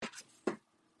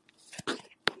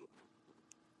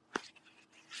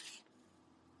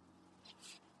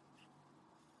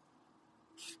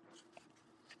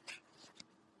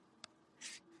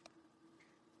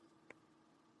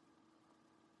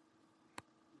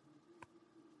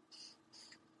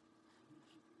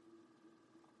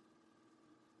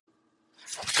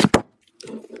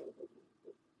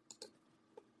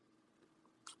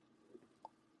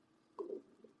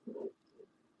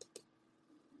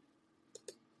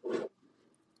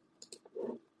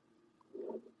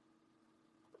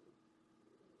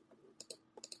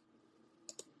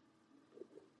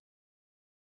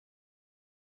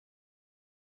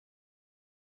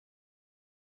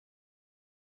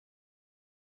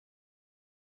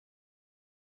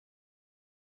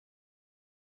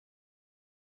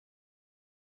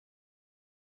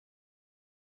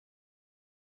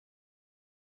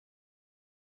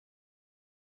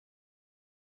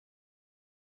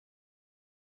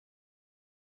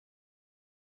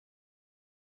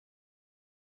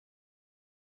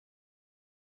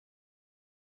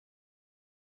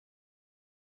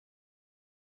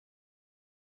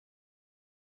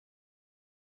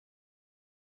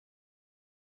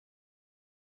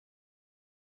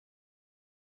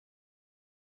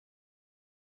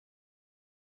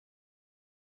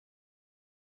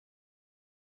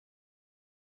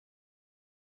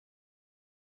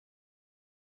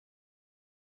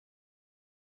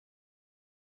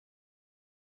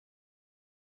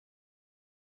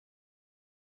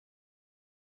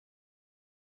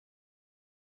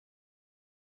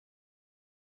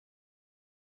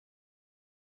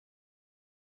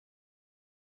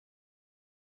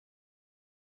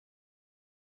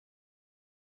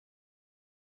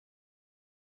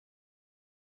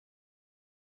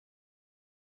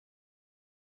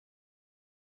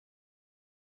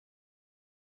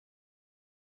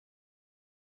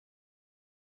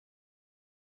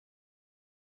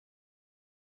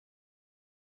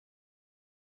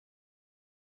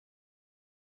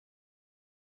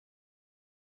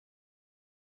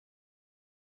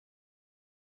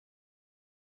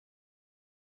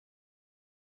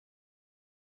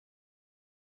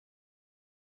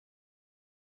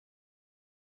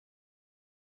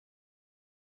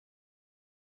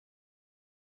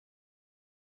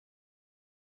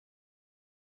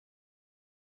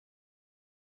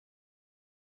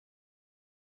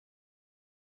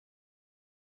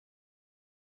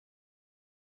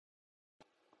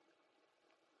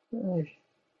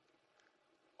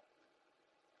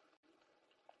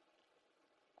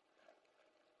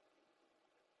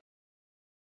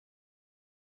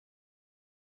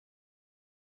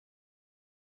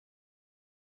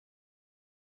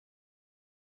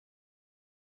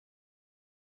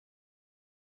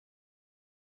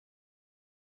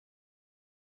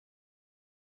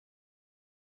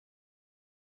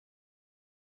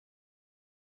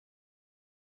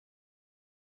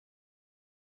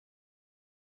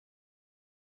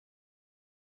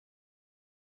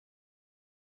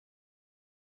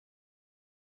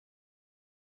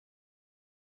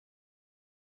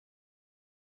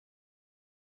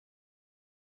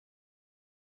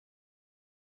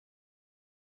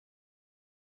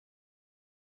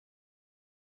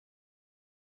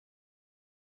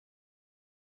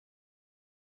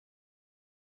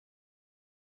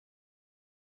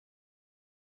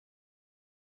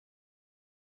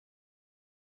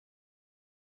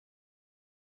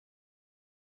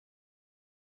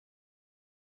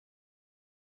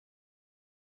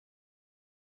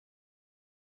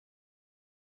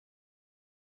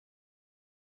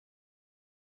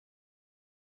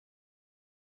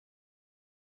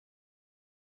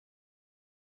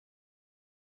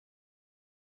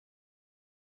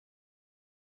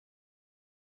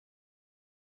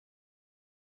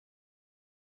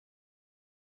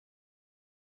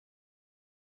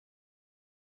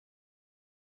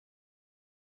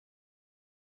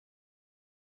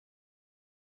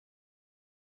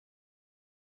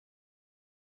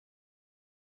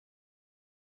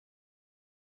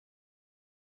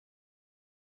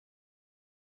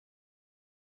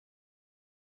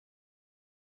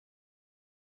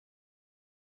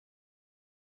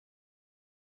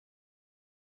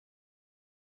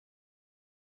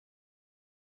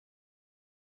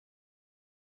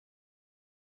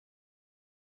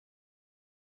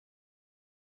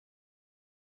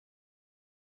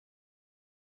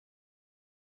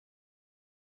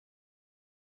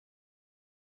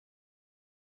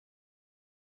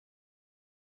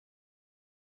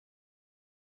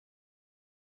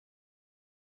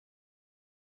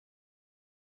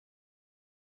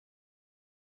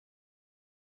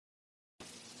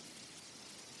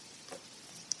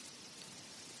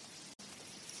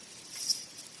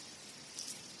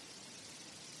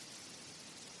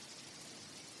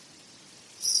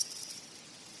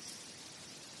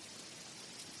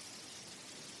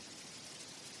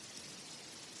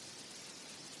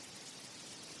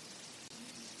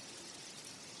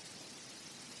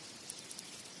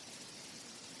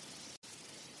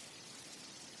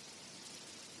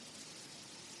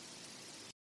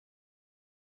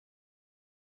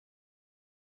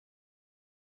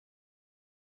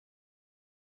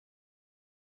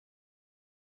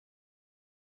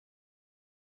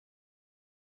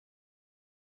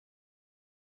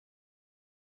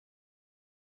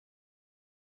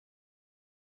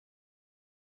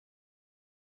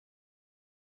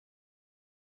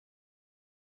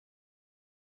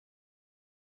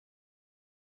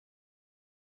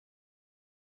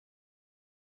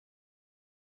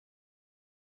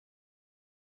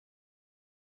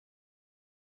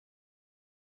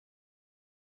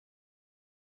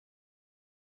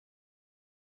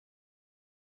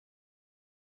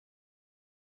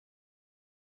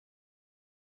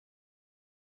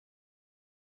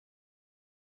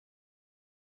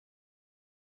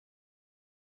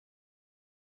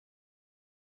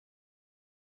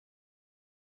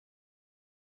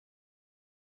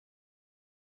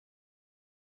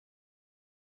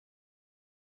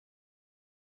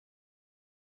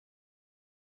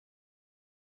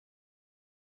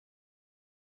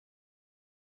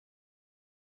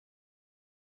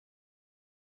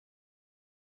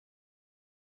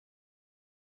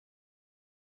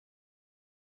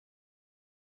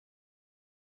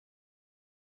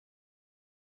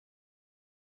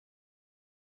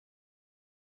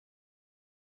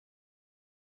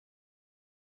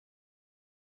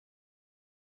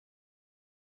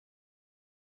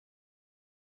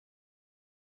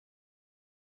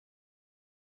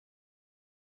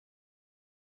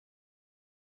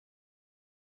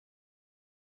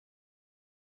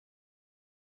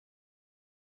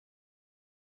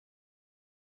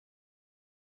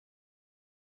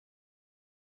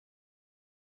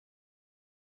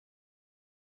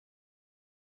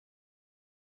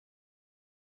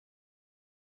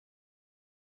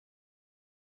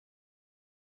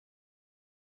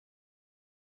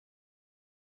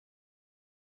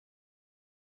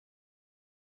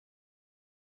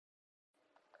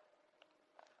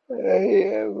Hey,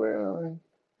 everyone.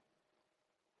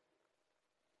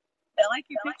 I like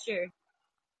your picture.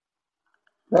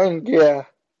 Thank you.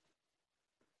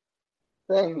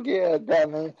 Thank you,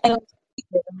 Danny.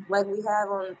 Like we have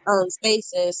on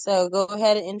Spaces. So go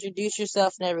ahead and introduce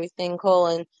yourself and everything,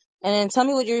 Colin, and then tell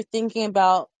me what you're thinking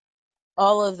about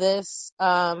all of this.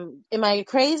 Am I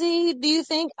crazy, do you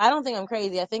think? I don't think I'm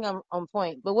crazy. I think I'm on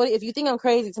point. But what if you think I'm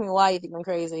crazy, tell me why you think I'm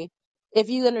crazy. If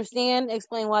you understand,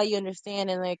 explain why you understand,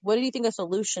 and like, what do you think a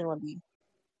solution would be?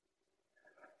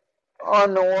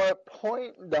 On what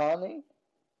point, Donnie?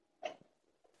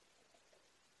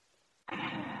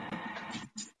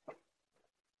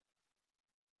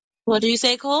 What do you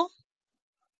say, Cole?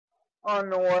 On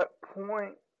what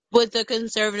point? With the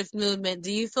conservative movement,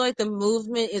 do you feel like the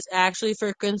movement is actually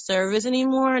for conservatives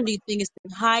anymore? Do you think it's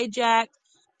been hijacked?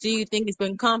 Do you think it's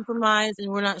been compromised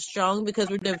and we're not strong because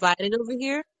we're divided over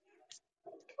here?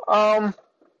 I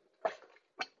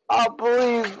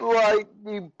believe like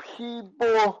we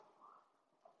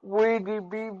the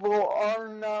people are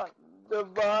not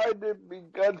divided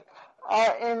because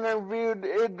I interviewed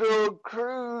Israel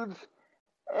Cruz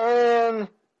and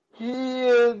he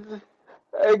is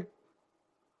a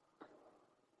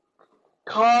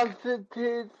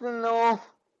constitutional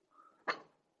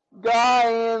guy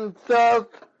and stuff,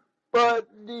 but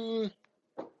the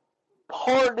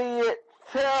party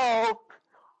itself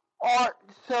aren't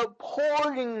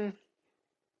supporting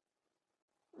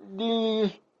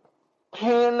the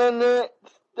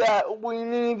candidates that we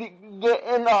need to get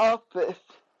in office.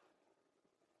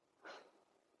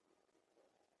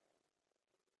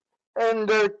 And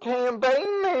their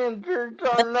campaign managers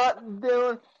are not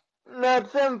doing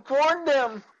nothing for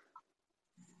them.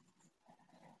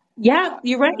 Yeah,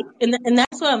 you're right. And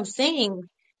that's what I'm saying.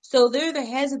 So they're the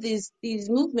heads of these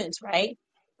movements, right?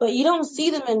 But you don't see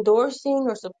them endorsing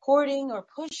or supporting or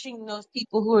pushing those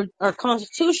people who are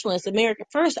constitutionalists, America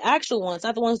First, actual ones,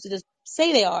 not the ones that just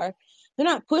say they are. They're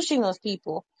not pushing those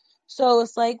people. So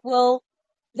it's like, well,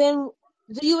 then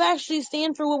do you actually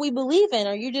stand for what we believe in?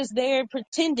 Or you're just there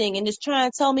pretending and just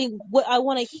trying to tell me what I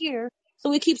want to hear so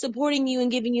we keep supporting you and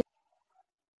giving you.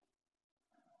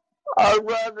 I'd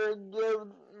rather give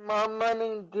my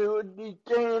money to the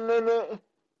candidate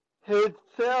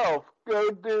himself.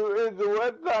 Go to his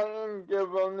website and give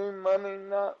him the money,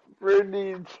 not for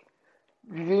these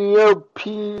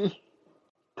GOP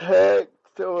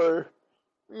texts or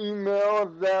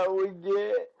emails that we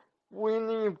get. We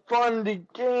need funding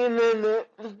candidates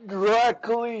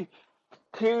directly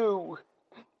to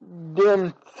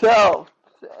themselves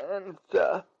and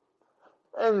stuff.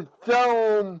 And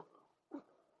so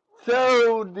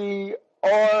the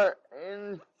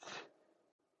RNC,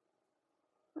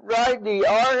 right? The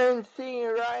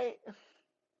RNC, right?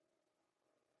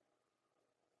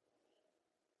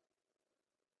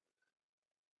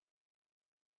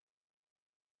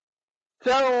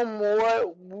 Tell them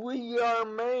what we are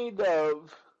made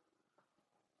of.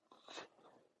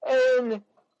 And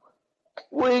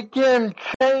we can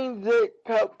change it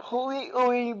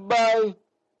completely by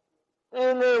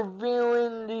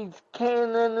interviewing these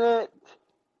candidates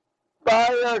by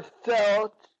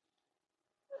ourselves,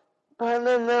 putting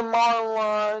them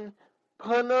online,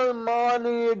 putting them on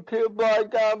YouTube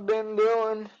like I've been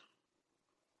doing.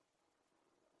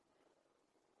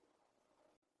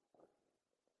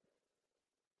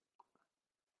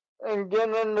 And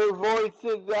getting their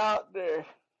voices out there.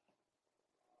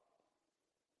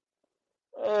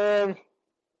 And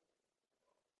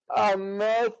I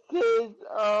messaged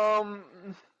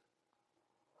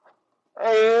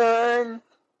Aaron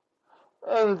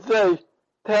and say,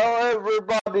 tell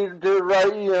everybody to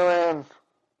write you in.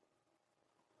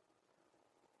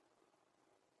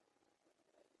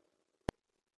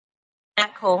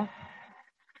 Not cool.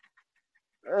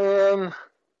 And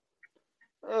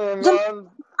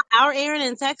Our Aaron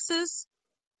in Texas?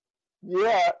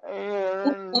 yeah,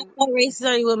 and That races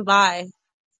already went by.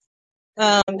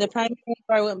 The primary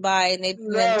already went by, and they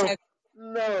went Texas.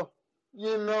 No,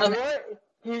 you know what?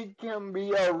 He can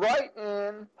be a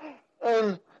write-in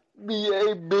and be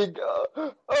a big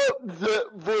upset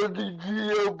for the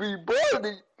GOP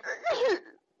party.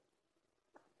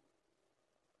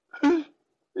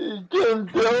 He can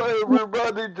tell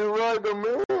everybody to write him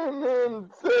in and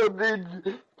so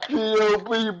the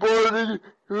GOP party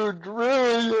who's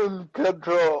really in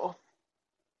control.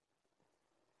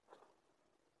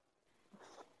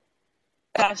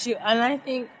 Got you. And I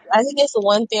think it's the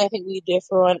one thing I think we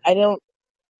differ on. I don't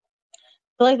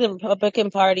feel like the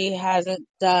Republican Party hasn't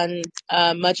done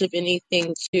much of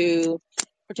anything to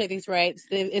protect these rights.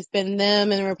 It's been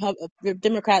them and the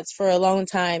Democrats for a long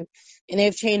time, and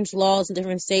they've changed laws in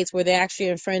different states where they actually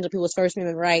infringe on people's First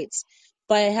Amendment rights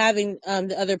by having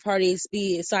the other parties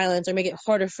be silent or make it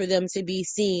harder for them to be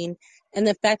seen. and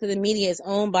the fact that the media is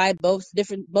owned by both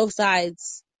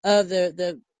sides of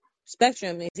the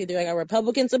spectrum. It's either like a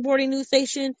Republican supporting news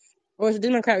station or it's a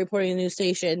Democrat reporting news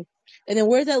station. And then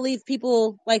where does that leave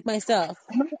people like myself?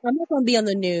 I'm not going to be on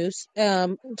the news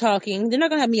talking. They're not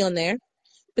going to have me on there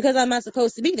because I'm not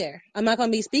supposed to be there. I'm not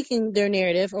going to be speaking their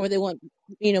narrative or what they want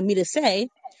me to say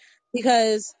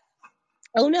because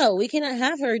oh no, we cannot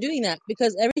have her doing that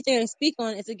because everything I speak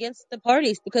on is against the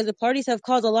parties because the parties have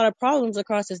caused a lot of problems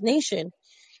across this nation.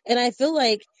 And I feel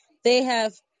like they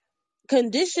have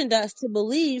conditioned us to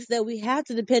believe that we have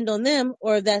to depend on them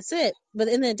or that's it. But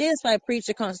in the day, that's why I preach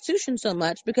the Constitution so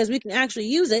much because we can actually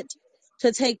use it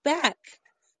to take back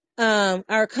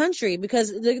our country because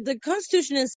the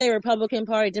Constitution doesn't say Republican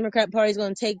Party, Democrat Party is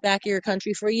going to take back your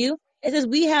country for you. It says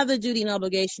we have the duty and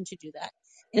obligation to do that.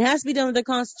 It has to be done with the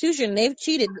Constitution. They've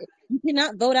cheated. You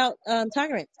cannot vote out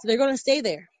tyrants. So they're going to stay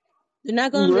there. They're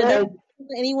not going to Yes,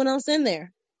 let anyone else in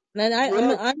there. And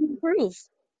yes, I'm proof.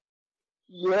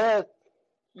 yes,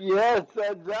 yes,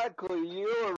 exactly.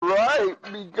 You're right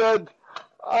because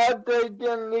I've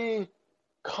taken the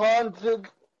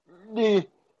concept, the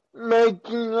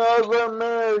making of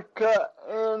America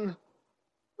and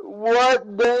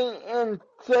what they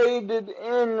incited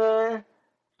in there.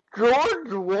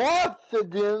 George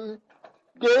Washington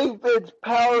gave its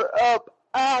power up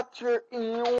after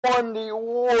he won the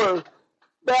war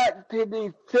back to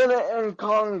the Senate and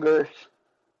Congress.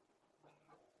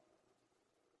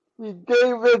 He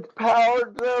gave his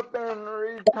powers up and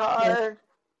retired.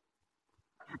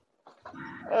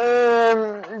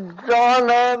 And John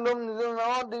Adams and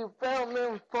all the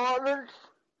founding fathers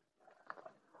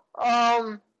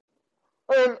and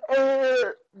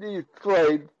the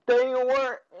slaves. They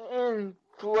weren't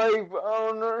slave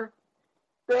owners.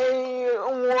 They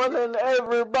wanted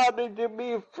everybody to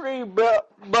be free, but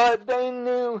they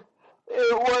knew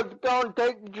it was going to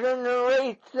take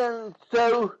generations.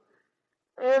 So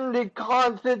in the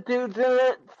Constitution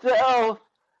itself,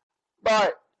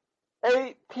 by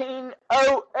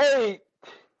 1808,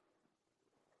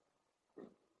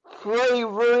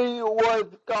 slavery was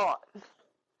gone.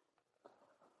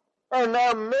 An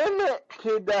amendment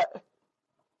to that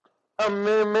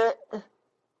amendment,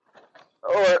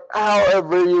 or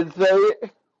however you say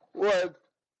it, was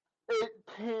it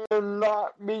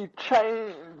cannot be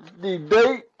changed. The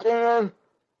date and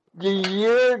the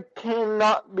year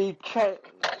cannot be changed.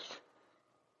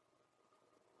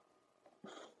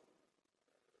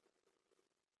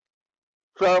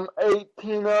 From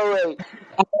 1808.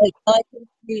 I like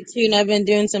history too, and I've been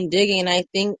doing some digging. And I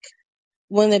think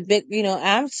when the big,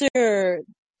 after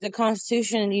the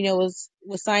Constitution,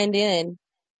 was signed in,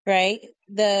 right?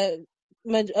 The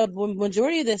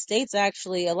majority of the states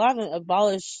actually, a lot of them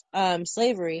abolished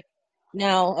slavery.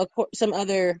 Now, of course, some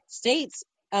other states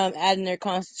add in their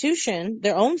constitution,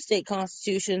 their own state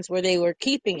constitutions, where they were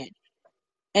keeping it.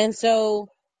 And so,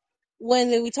 when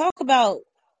we talk about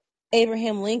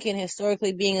Abraham Lincoln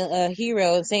historically being a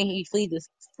hero and saying he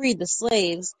freed the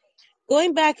slaves,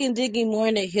 going back and digging more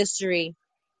into history,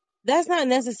 that's not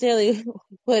necessarily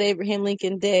what Abraham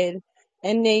Lincoln did.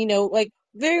 And then, like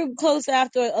very close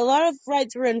after, a lot of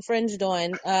rights were infringed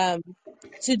on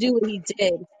to do what he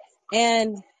did.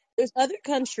 And there's other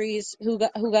countries who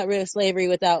got rid of slavery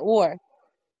without war.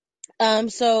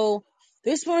 So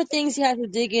there's more things you have to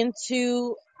dig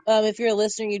into. If you're a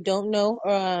listener, you don't know,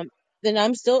 then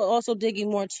I'm still also digging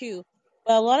more too.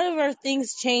 But a lot of our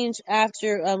things changed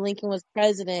after Lincoln was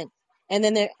president, and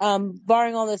then they're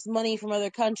borrowing all this money from other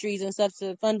countries and stuff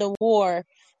to fund a war,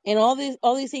 and all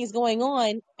these things going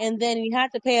on, and then you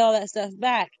have to pay all that stuff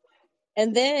back.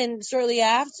 And then shortly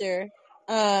after,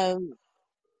 down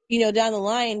the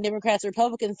line, Democrats,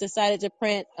 Republicans decided to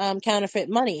print counterfeit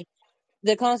money.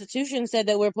 The Constitution said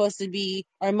that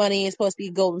our money is supposed to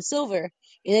be gold and silver,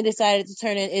 and they decided to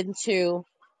turn it into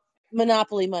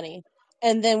monopoly money.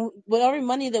 And then whatever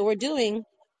money that we're doing,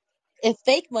 if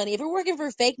we're working for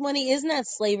fake money, isn't that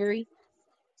slavery?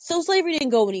 So slavery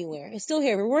didn't go anywhere. It's still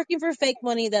here. We're working for fake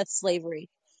money, that's slavery.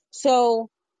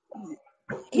 So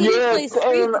he didn't really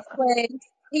free the slaves.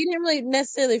 He didn't really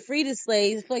necessarily free the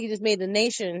slaves. I feel like he just made the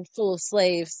nation full of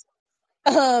slaves.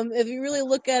 If you really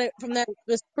look at it from that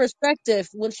perspective,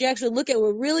 once you actually look at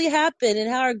what really happened and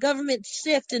how our government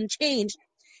shifted and changed,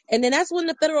 and then that's when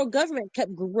the federal government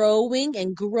kept growing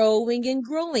and growing and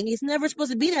growing. It's never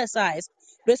supposed to be that size,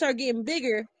 but it started getting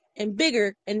bigger and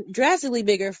bigger and drastically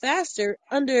bigger, faster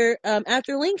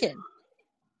after Lincoln.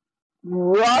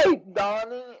 Right,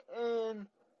 Donnie,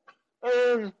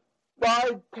 and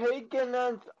by taking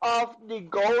us off the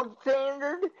gold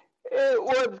standard, it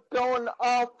was going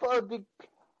off of the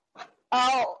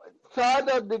outside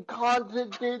of the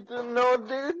constitutional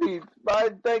duties by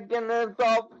taking us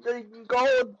off the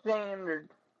gold standard.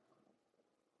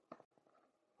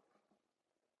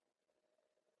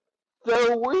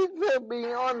 So we should be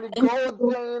on the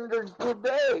gold standard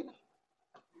today.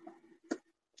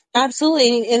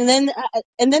 Absolutely. And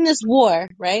then this war,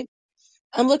 right?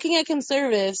 I'm looking at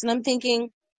conservatives and I'm thinking,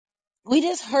 we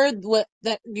just heard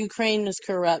that Ukraine is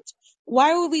corrupt.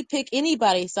 Why would we pick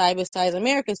anybody's side besides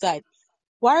America's side?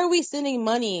 Why are we sending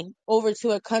money over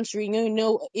to a country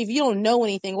if you don't know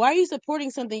anything? Why are you supporting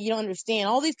something you don't understand?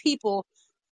 All these people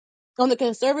on the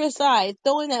conservative side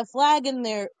throwing that flag in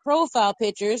their profile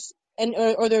pictures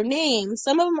or their names.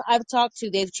 Some of them I've talked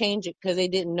to, they've changed it because they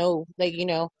didn't know.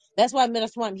 That's what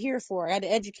I'm here for. I had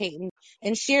to educate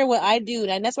and share what I do,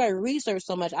 and that's why I research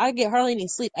so much. I get hardly any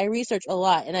sleep. I research a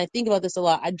lot, and I think about this a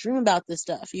lot. I dream about this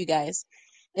stuff, you guys.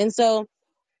 And so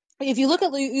if you look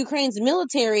at Ukraine's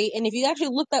military, and if you actually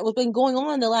look at what's been going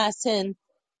on in the last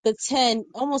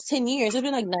almost 10 years, it's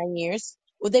been like 9 years,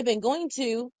 what they've been going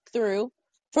through.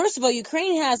 First of all,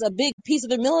 Ukraine has a big piece of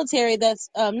their military that's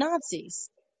Nazis.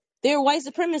 They're white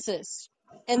supremacists,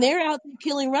 and they're out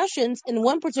killing Russians in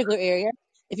one particular area.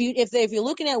 If you're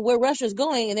looking at where Russia's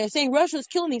going, and they're saying Russia's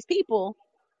killing these people,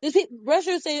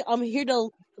 Russia is saying, I'm here to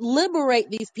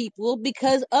liberate these people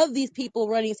because of these people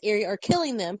running this area are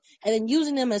killing them and then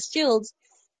using them as shields.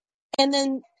 And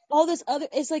then all this other,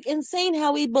 it's like insane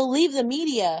how we believe the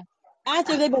media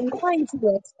after they've been lying to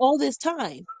us all this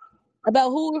time about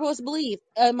who we're supposed to believe.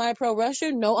 Am I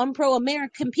pro-Russia? No, I'm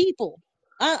pro-American people.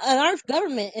 And our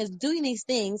government is doing these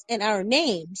things in our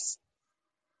names.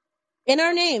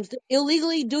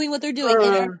 Illegally doing what they're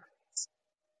doing.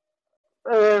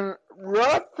 And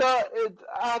Russia is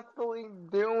actually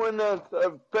doing us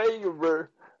a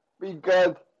favor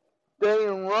because they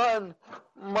run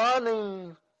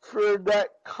money for that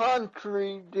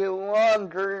country to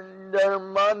launder their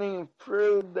money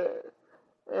through there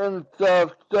and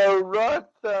stuff. So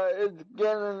Russia is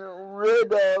getting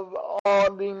rid of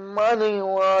all the money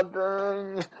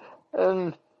laundering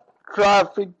and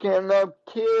trafficking of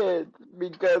kids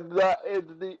because that is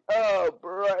the up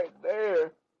right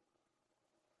there.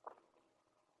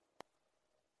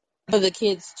 For the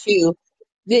kids too.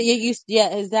 Yeah,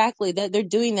 exactly. That they're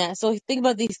doing that. So think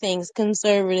about these things,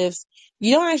 conservatives.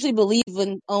 You don't actually believe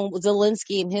in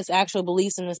Zelensky and his actual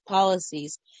beliefs and his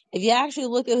policies. If you actually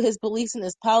look at his beliefs and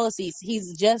his policies,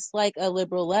 he's just like a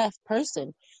liberal left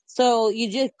person. So you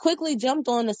just quickly jumped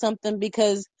onto something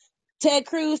because Ted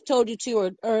Cruz told you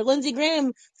to, or Lindsey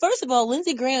Graham. First of all,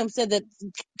 Lindsey Graham said that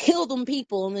kill them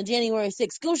people on the January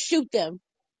 6th. Go shoot them.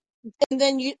 And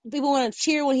then people want to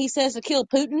cheer when he says to kill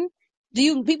Putin. Do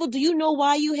you know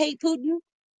why you hate Putin?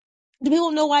 Do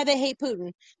people know why they hate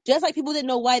Putin? Just like people didn't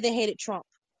know why they hated Trump.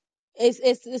 It's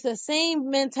the same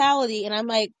mentality, and I'm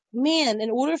like, man, in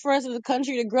order for us as a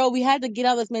country to grow, we had to get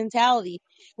out of this mentality.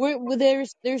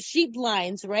 There's sheep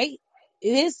lines, right?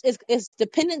 It's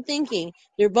dependent thinking.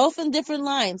 They're both in different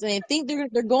lines, and they think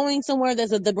they're going somewhere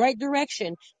that's the right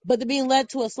direction, but they're being led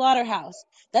to a slaughterhouse.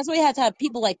 That's why you have to have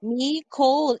people like me,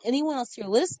 Cole, and anyone else here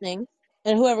listening,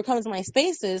 and whoever comes to my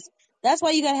spaces. That's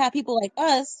why you gotta have people like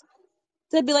us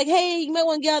to be like, hey, you might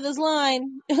want to get out of this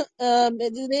line.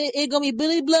 It's gonna be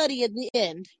really bloody at the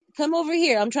end. Come over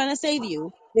here. I'm trying to save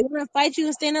you. They want to fight you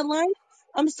and stand in line?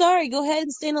 I'm sorry. Go ahead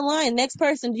and stand in line. Next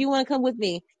person, do you want to come with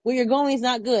me? Where you're going is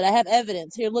not good. I have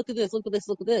evidence. Here, look at this. Look at this.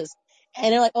 Look at this.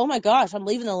 And they're like, oh my gosh, I'm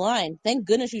leaving the line. Thank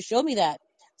goodness you showed me that.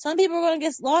 Some people are going to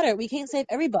get slaughtered. We can't save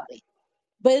everybody.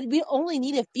 But we only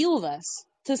need a few of us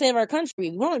to save our country.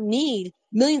 We don't need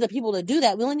millions of people to do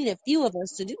that. We only need a few of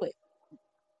us to do it.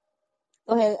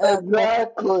 Go ahead.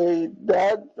 Exactly.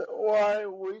 That's why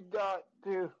we got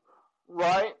to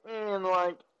write in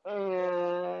like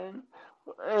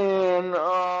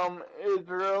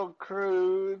Israel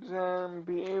Cruz and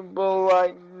people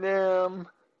like them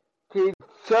to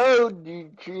show the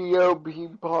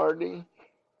GOP party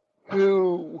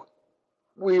who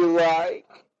we like,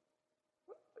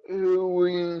 who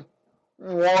we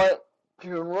want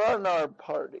to run our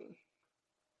party.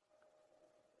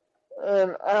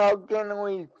 And how can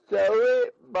we show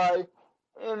it? By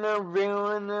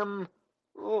interviewing them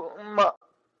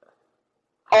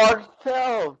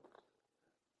ourselves.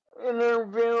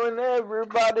 Interviewing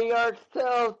everybody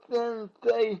ourselves and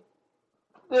say,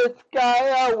 this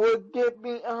guy I would get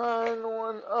behind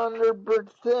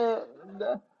 100%.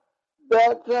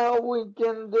 That's how we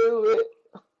can do it.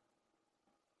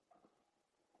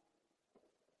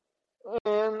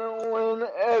 And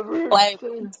whenever,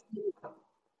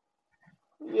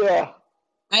 yeah.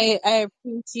 I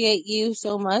appreciate you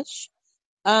so much.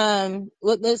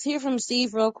 Let's hear from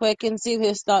Steve real quick and see what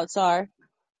his thoughts are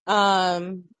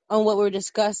on what we're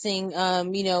discussing.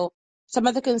 Some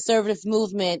of the conservative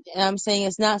movement, and I'm saying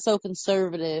it's not so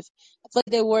conservative. I feel like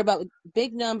they're worried about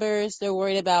big numbers, they're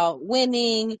worried about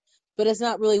winning, but it's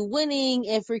not really winning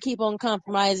if we keep on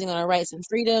compromising on our rights and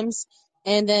freedoms.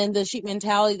 And then the sheep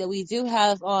mentality that we do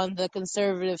have on the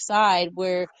conservative side,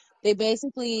 where they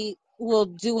basically will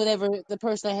do whatever the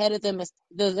person ahead of them is,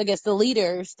 I guess the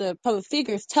leaders, the public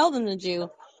figures tell them to do,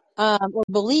 or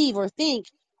believe or think,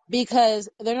 because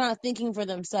they're not thinking for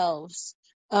themselves,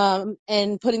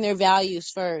 and putting their values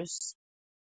first.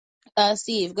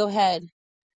 Steve, go ahead.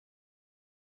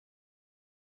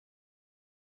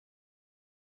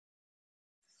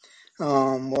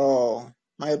 Well,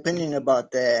 my opinion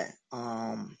about that,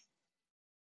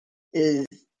 is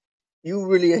you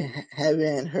really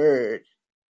haven't heard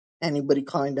anybody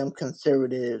calling them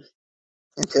conservatives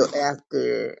until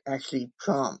after actually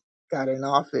Trump got in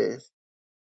office.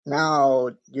 Now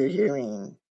you're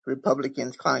hearing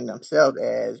Republicans calling themselves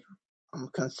as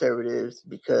conservatives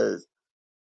because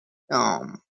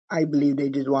I believe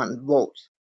they just want votes.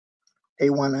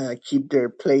 They want to keep their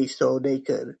place so they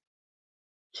could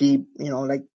keep,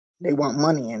 like they want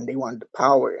money and they want the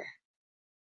power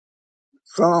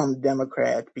from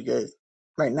Democrats because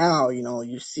right now,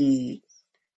 you see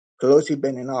Pelosi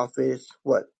been in office,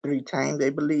 what, 3 times, I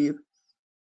believe.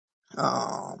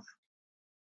 But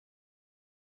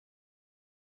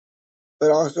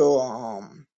also,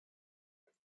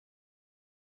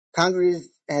 Congress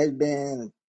has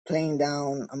been playing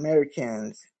down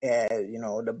Americans as,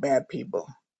 the bad people,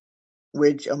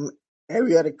 which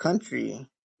every other country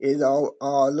is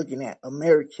all looking at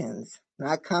Americans,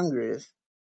 not Congress,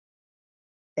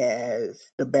 as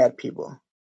the bad people.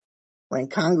 When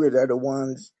Congress are the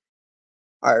ones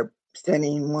are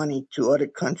sending money to other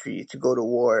countries to go to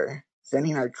war,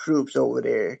 sending our troops over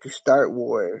there to start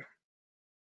war,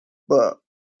 but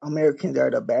Americans are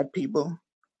the bad people.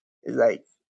 It's like,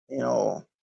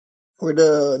 we're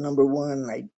the number one,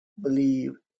 I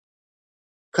believe,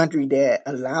 country that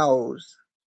allows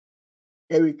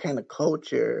every kind of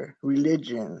culture,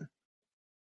 religion,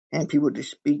 and people to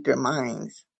speak their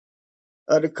minds.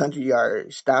 Other countries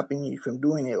are stopping you from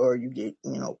doing it, or you get,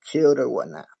 killed or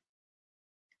whatnot.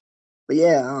 But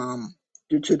yeah,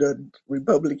 due to the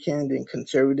Republicans and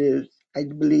conservatives, I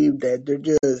believe that they're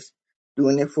just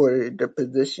doing it for their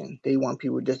position. They want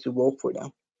people just to vote for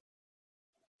them.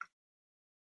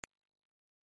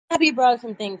 Happy brought up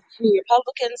some things too.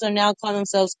 Republicans are now calling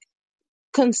themselves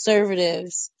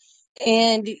conservatives.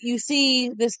 And you see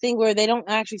this thing where they don't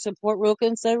actually support real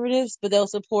conservatives, but they'll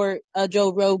support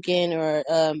Joe Rogan or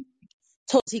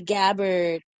Tulsi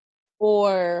Gabbard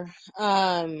or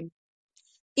Elon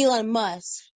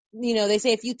Musk. They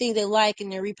say a few things they like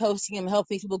and they're reposting them,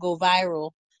 helping people go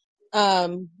viral,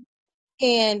 and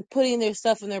putting their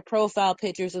stuff in their profile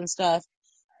pictures and stuff,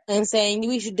 and saying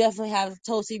we should definitely have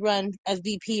Tulsi run as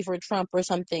VP for Trump or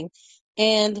something.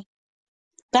 And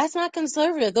that's not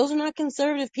conservative. Those are not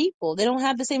conservative people. They don't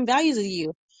have the same values as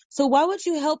you. So why would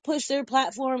you help push their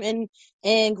platform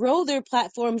and grow their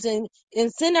platforms and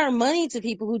send our money to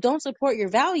people who don't support your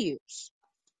values?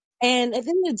 And at the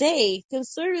end of the day,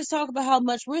 conservatives talk about how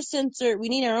much we're censored. We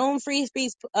need our own free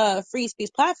speech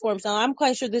platforms. Now, I'm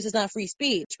quite sure this is not free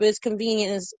speech, but it's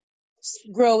convenient, it's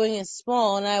growing, and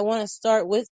small. And I want to start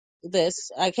with this.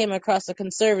 I came across a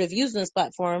conservative using this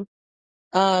platform.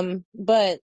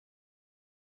 But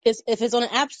if it's on an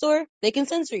app store, they can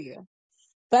censor you.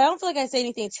 But I don't feel like I say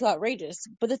anything too outrageous.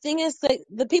 But the thing is that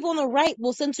the people on the right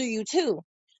will censor you too.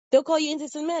 They'll call you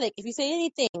anti-Semitic if you say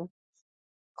anything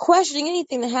questioning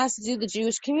anything that has to do with the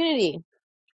Jewish community.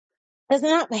 It's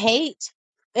not hate.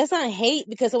 It's not hate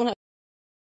because someone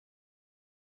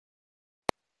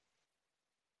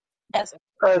has a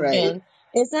Right. question.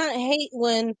 It's not hate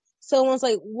when someone's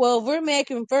like, well, we're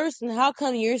American first, and how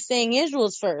come you're saying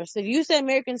Israel's first? If you say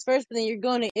Americans first, but then you're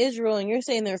going to Israel and you're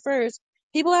saying they're first,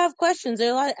 people have questions.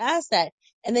 They're allowed to ask that.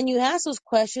 And then you ask those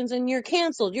questions and you're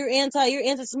canceled. You're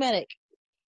anti-Semitic.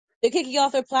 They're kicking you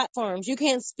off their platforms. You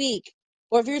can't speak.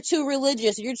 Or if you're too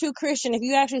religious, you're too Christian, if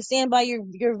you actually stand by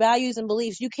your values and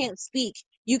beliefs, you can't speak.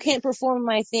 You can't perform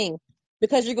my thing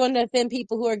because you're going to offend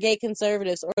people who are gay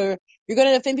conservatives, or you're going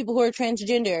to offend people who are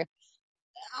transgender.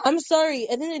 I'm sorry.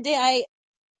 At the end of the day,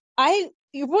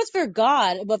 you're supposed to fear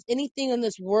God above anything in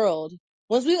this world.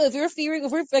 If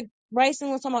we're like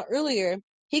Bryson was talking about earlier,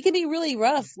 he can be really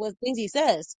rough with things he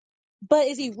says, but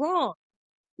is he wrong?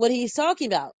 What he's talking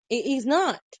about? He's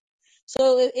not.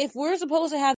 So if we're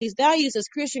supposed to have these values as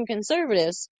Christian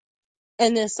conservatives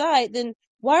on this side, then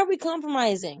why are we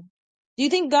compromising? Do you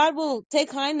think God will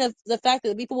take kind of the fact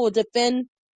that people will defend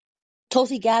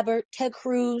Tulsi Gabbard, Ted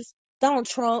Cruz, Donald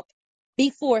Trump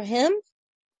before him?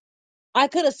 I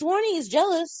could have sworn he's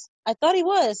jealous. I thought he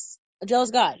was a jealous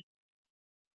guy.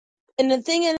 And the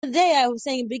thing of the day, I was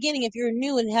saying in the beginning, if you're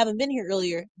new and haven't been here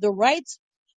earlier, the rights,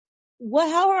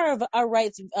 how are our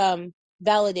rights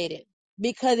validated?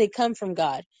 Because they come from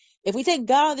God. If we take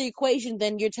God out of the equation,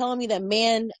 then you're telling me that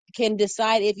man can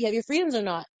decide if you have your freedoms or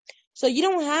not. So you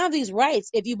don't have these rights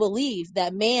if you believe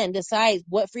that man decides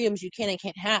what freedoms you can and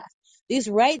can't have. These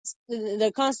rights,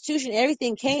 the Constitution,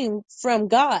 everything came from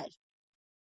God.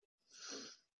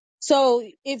 So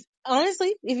if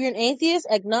honestly, if you're an atheist,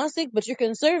 agnostic, but you're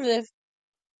conservative,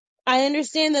 I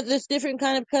understand that there's different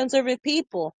kind of conservative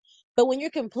people. But when you're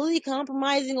completely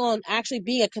compromising on actually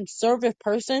being a conservative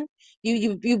person,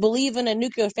 you believe in a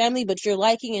nuclear family, but you're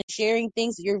liking and sharing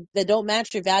things that don't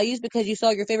match your values because you saw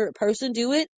your favorite person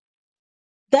do it,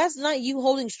 that's not you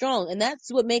holding strong. And that's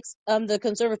what makes the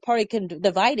conservative party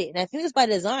divided. And I think it's by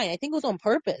design. I think it was on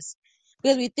purpose.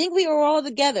 Because we think we are all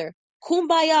together.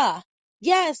 Kumbaya.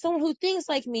 Yes, someone who thinks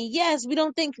like me. Yes, we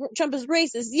don't think Trump is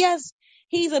racist. Yes,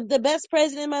 he's the best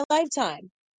president in my lifetime.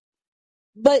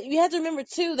 But you have to remember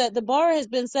too that the bar has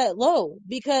been set low,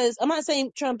 because I'm not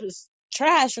saying Trump is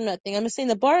trash or nothing. I'm just saying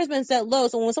the bar has been set low.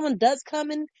 So when someone does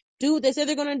come and do what they say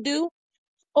they're going to do,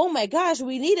 oh my gosh,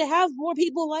 we need to have more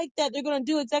people like that. They're going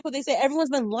to do exactly what they say. Everyone's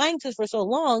been lying to us for so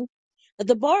long that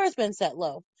the bar has been set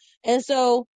low. And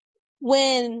so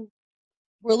when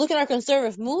we're looking at our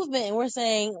conservative movement and we're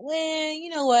saying, well, you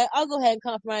know what, I'll go ahead and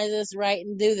compromise this right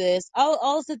and do this.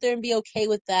 I'll sit there and be okay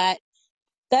with that.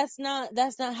 That's not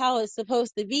how it's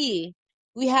supposed to be.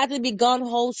 We have to be gun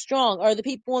ho strong. Are the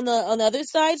people on the other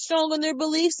side strong on their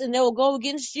beliefs and they will go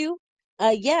against you?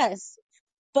 Yes.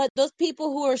 But those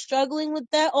people who are struggling with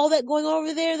that, all that going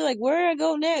over there, they're like, where do I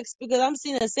go next? Because I'm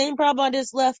seeing the same problem I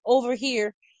just left over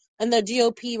here in the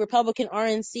GOP, Republican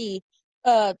RNC,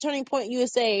 Turning Point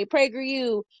USA,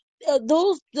 PragerU.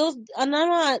 This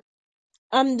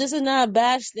is not a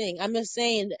bad thing. I'm just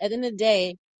saying, at the end of the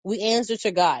day, we answer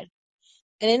to God.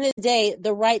 And at the end of the day,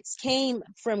 the rights came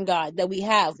from God that we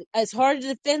have. It's hard to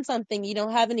defend something you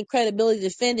don't have any credibility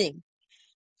defending.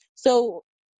 So,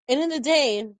 at the end of the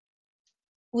day,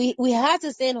 we have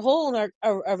to stand whole in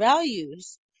our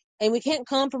values, and we can't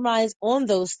compromise on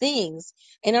those things.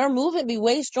 And our movement be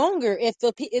way stronger if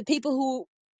people who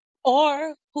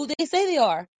are who they say they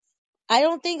are. I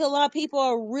don't think a lot of people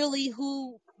are really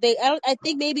who they. I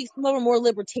think maybe some of them are more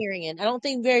libertarian. I don't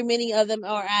think very many of them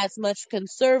are as much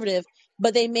conservative,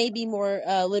 but they may be more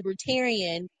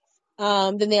libertarian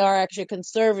than they are actually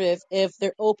conservative if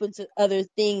they're open to other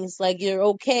things. Like you're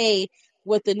okay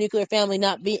with the nuclear family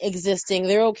not be existing.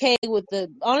 They're okay with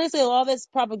honestly, a lot of that's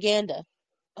propaganda.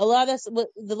 A lot of that's what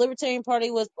the Libertarian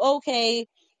Party was okay.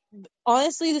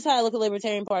 Honestly, this is how I look at the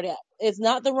Libertarian Party. It's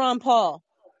not the Ron Paul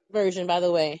version, by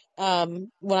the way.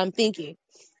 What I'm thinking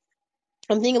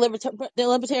the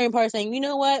Libertarian Party saying, you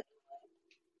know what?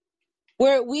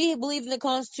 Where we believe in the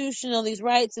Constitution, all these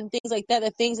rights and things like that,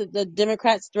 the things that the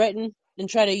Democrats threaten and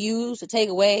try to use to take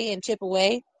away and chip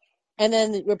away. And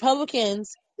then the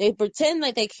Republicans, they pretend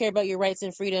like they care about your rights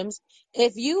and freedoms.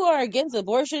 If you are against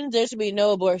abortion, there should be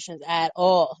no abortions at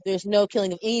all. There's no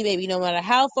killing of any baby, no matter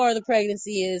how far the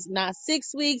pregnancy is, not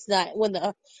 6 weeks, none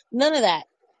of that.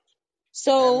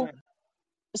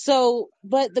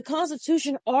 But the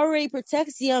Constitution already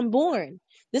protects the unborn.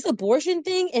 This abortion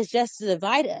thing is just to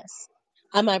divide us.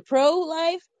 Am I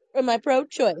pro-life or am I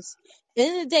pro-choice? At the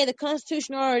end of the day, the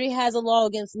Constitution already has a law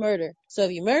against murder. So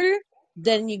if you murder,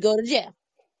 then you go to jail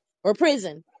or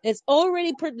prison. The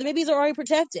babies are already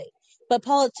protected. But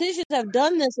politicians have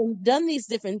done this and done these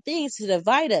different things to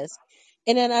divide us.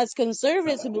 And then as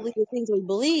conservatives who believe the things we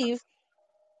believe,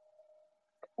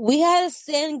 we had to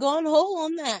stand gun ho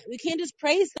on that. We can't just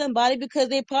praise somebody because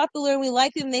they're popular and we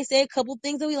like them and they say a couple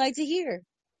things that we like to hear.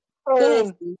 Go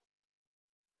ahead, Steve.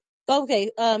 Okay,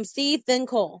 Steve, then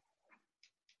Cole.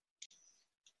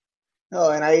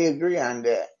 No, and I agree on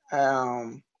that.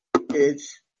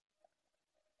 It's,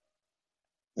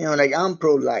 like I'm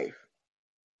pro-life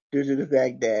due to the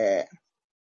fact that,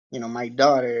 my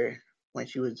daughter, when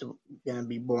she was going to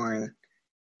be born,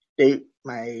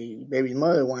 my baby's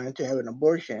mother wanted to have an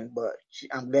abortion, but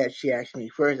I'm glad she asked me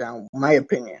first on my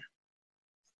opinion.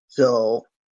 So,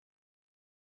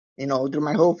 through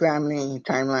my whole family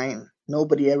timeline,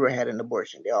 nobody ever had an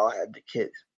abortion. They all had the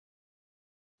kids.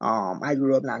 I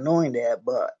grew up not knowing that,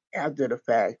 but after the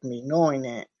fact, me knowing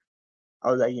it,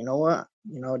 I was like, you know what?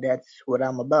 That's what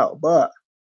I'm about. But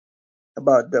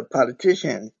about the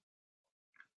politicians,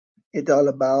 it's all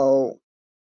about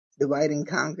divide and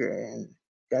conquer. And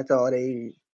That's all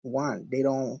they want. They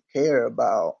don't care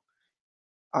about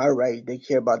our rights. They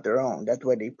care about their own. That's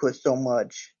why they put so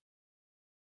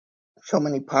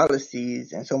many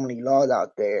policies and so many laws out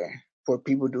there for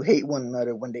people to hate one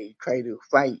another when they try to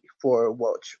fight for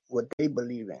what they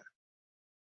believe in.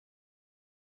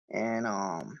 And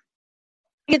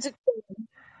Get to,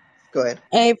 go ahead.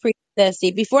 I appreciate that,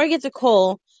 Steve. Before I get to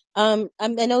Cole, I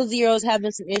know Zero's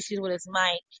having some issues with his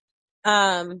mic.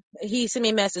 He sent me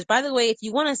a message. By the way, if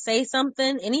you want to say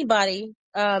something, anybody,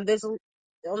 there's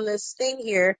on this thing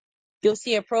here, you'll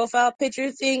see a profile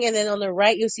picture thing, and then on the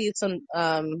right you'll see some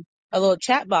a little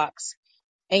chat box,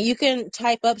 and you can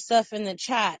type up stuff in the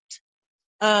chat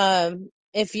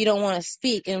if you don't want to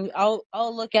speak, and I'll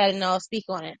look at it and I'll speak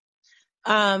on it.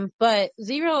 But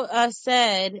Zero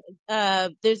said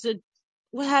there's a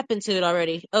what happened to it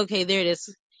already? Okay, there it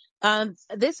is.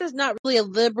 This is not really a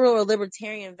liberal or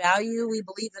libertarian value. We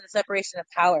believe in the separation of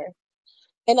power.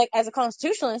 And like as a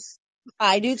constitutionalist,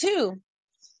 I do too.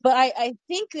 But I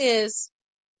think is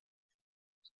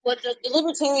what the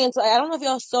libertarians, I don't know if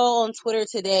y'all saw on Twitter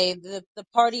today, the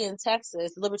party in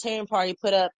Texas, the Libertarian Party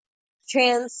put up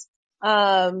trans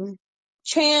um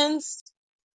transgenders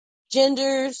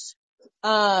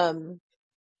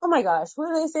oh my gosh, what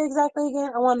do they say exactly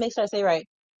again? I want to make sure I say it right.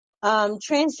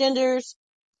 Transgenders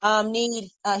need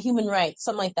human rights,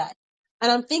 something like that.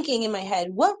 And I'm thinking in my head,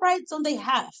 what rights don't they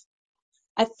have?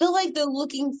 I feel like they're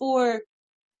looking for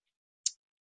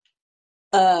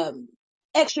um,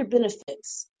 extra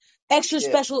benefits, extra Yeah,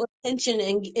 special attention,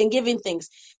 and giving things.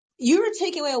 You're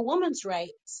taking away a woman's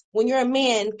rights when you're a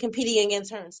man competing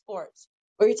against her in sports,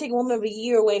 or you're taking a woman of a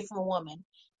year away from a woman,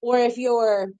 or if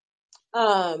you're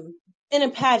um, in a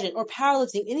pageant or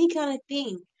powerlifting, any kind of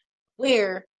thing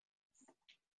where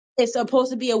it's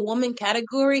supposed to be a woman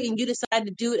category and you decide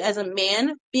to do it as a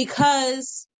man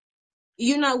because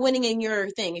you're not winning in your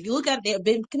thing. If you look at it, they've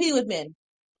been competing with men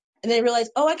and they realize,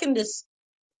 oh, I can just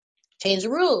change the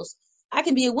rules. I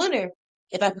can be a winner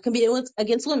if I compete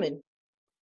against women.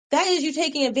 That is you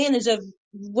taking advantage of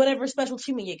whatever special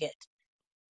treatment you get.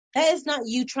 That is not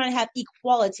you trying to have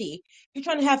equality. You're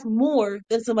trying to have more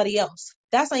than somebody else.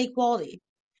 That's not equality.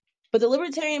 But the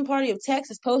Libertarian Party of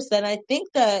Texas posted that, and I think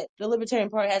that the Libertarian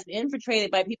Party has been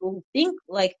infiltrated by people who think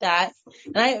like that.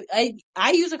 And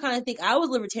I used to kind of think I was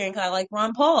libertarian because I like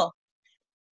Ron Paul.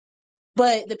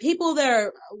 But the people that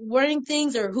are wording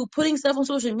things or who putting stuff on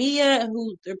social media and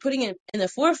who they're putting it in the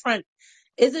forefront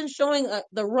isn't showing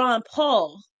the Ron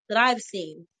Paul that I've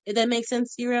seen. Did that make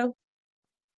sense, Zero?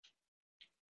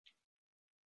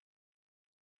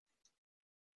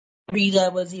 Read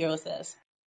what Zero says.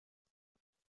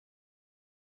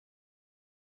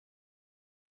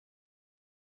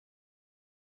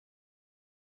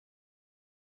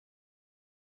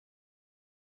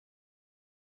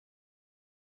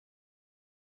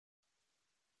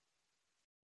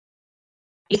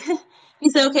 He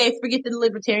said, okay, forget the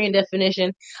libertarian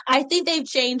definition. I think they've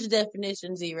changed the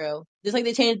definition, Zero. Just like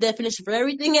they changed the definition for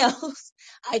everything else.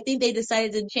 I think they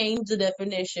decided to change the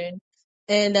definition.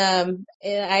 And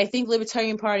I think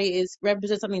Libertarian Party is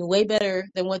represents something way better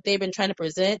than what they've been trying to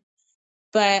present.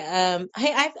 But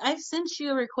hey, I've sent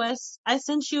you a request. I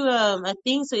sent you a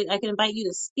thing so I can invite you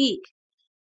to speak.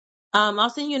 I'll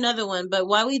send you another one. But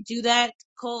while we do that,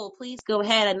 Cole, please go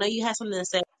ahead. I know you have something to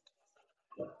say.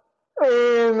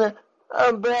 And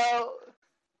about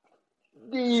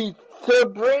the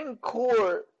Supreme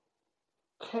Court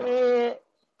can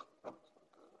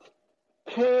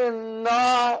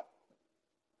cannot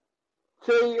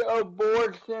say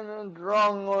abortion is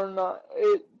wrong or not.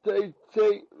 They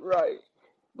say right.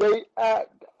 They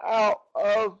act out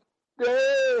of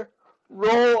their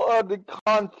role of the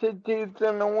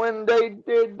Constitution when they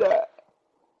did that.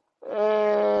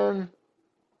 And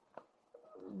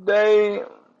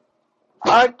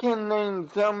I can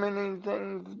name so many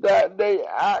things that they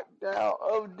act out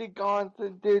of the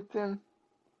Constitution.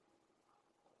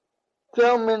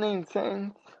 So many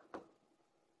things.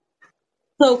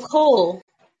 So Cole,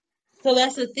 so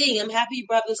that's the thing. I'm happy you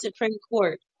brought up the Supreme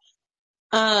Court.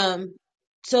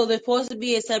 So there's supposed to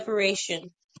be a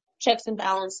separation, checks and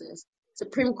balances.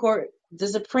 The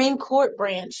Supreme Court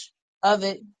branch of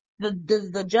it,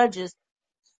 the judges,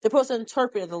 they're supposed to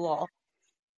interpret the law.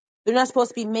 They're not supposed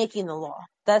to be making the law.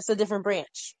 That's a different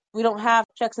branch. We don't have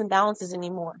checks and balances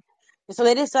anymore. And so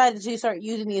they decided to start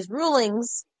using these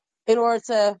rulings in order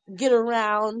to get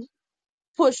around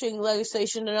pushing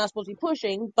legislation they're not supposed to be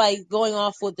pushing by going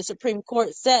off what the Supreme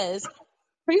Court says.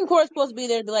 Supreme Court's supposed to be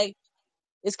there to be like,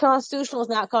 it's constitutional, it's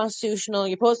not constitutional.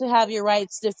 You're supposed to have your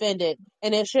rights defended.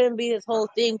 And it shouldn't be this whole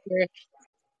thing where,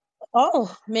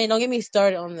 oh man, don't get me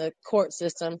started on the court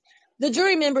system. The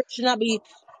jury members should not be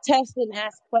tested and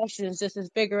asked questions just to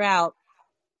figure out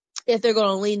if they're going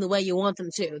to lean the way you want them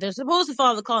to. They're supposed to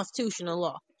follow the Constitution and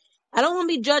law. I don't want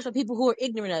to be judged by people who are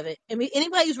ignorant of it. I mean,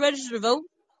 anybody who's registered to vote,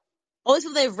 all these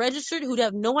people they've registered who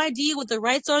have no idea what their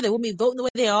rights are, they won't be voting the way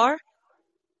they are,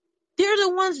 they're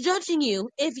the ones judging you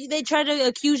if they try to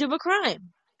accuse you of a crime.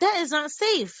 That is not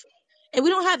safe. And we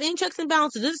don't have any checks and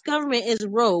balances. This government is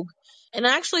rogue. And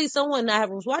actually, someone I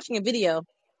was watching a video,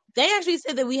 they actually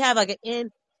said that we have like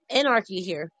an anarchy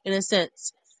here, in a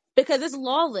sense, because it's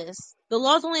lawless. The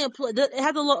laws only apply.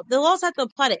 The laws have to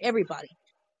apply to everybody.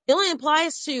 It only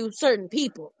applies to certain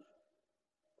people.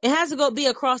 It has to be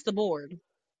across the board.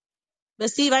 But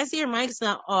Steve, I see your mic's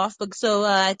not off, but so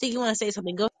I think you want to say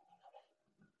something. Go.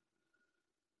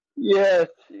 Yes,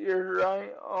 you're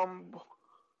right on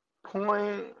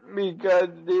point because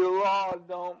the law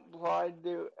don't apply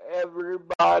to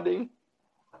everybody.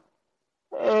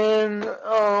 And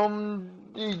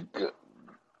the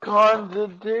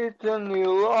Constitution, the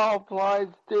law applies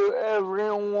to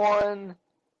everyone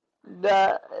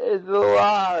that is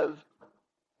alive,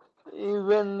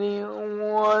 even the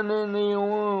one in the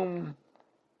womb.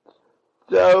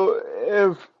 So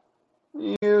if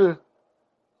you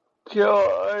kill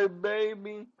a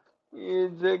baby, you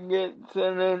get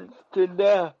sentenced to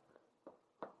death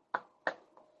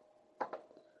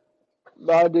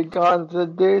by the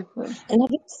Constitution. And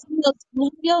have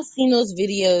y'all seen those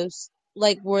videos,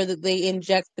 like where they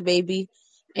inject the baby,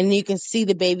 and you can see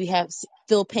the baby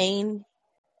feel pain?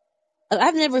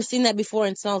 I've never seen that before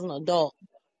until I was an adult.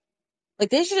 Like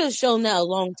they should have shown that a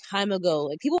long time ago.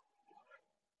 Like people.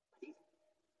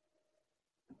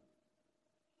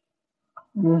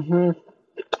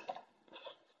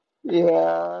 Yeah,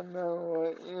 I know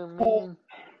what you mean.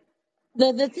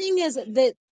 The thing is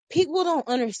that people don't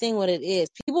understand what it is.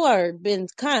 People are been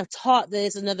kind of taught that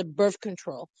it's another birth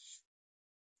control.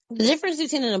 The difference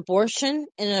between an abortion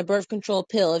and a birth control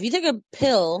pill. If you take a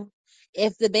pill,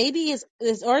 if the baby is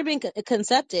already been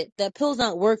conceived, that pill's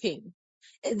not working.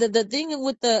 The thing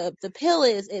with the pill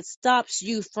is it stops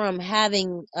you from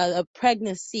having a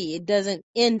pregnancy. It doesn't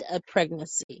end a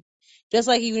pregnancy. Just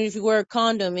like even if you wear a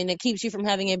condom and it keeps you from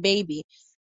having a baby.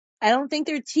 I don't think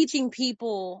they're teaching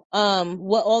people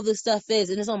what all this stuff is,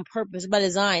 and it's on purpose, by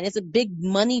design. It's a big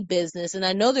money business, and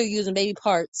I know they're using baby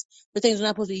parts for things they're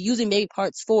not supposed to be using baby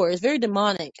parts for. It's very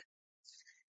demonic.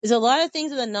 There's a lot of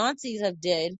things that the Nazis have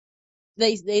did.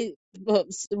 We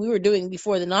were doing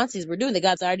before the Nazis were doing. They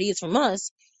got the ideas from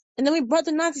us, and then we brought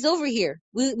the Nazis over here.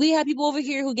 We had people over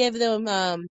here who gave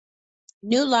them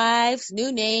new lives,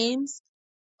 new names.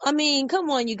 I mean, come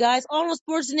on, you guys. Arnold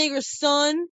Schwarzenegger's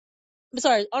son.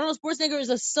 Arnold Schwarzenegger is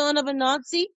a son of a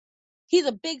Nazi. He's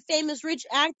a big, famous, rich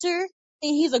actor,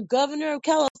 and he's a governor of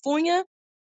California.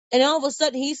 And all of a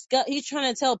sudden, he's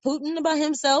trying to tell Putin about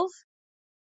himself.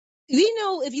 You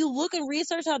know, if you look and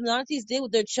research how the Nazis did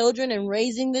with their children and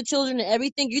raising the children and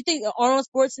everything, you think Arnold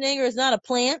Schwarzenegger is not a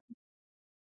plant?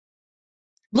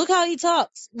 Look how he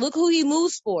talks. Look who he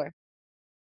moves for.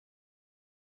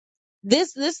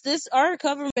 Our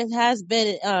government has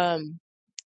been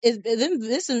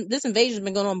this invasion has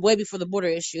been going on way before the border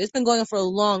issue. It's been going on for a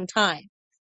long time.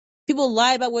 People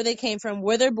lie about where they came from,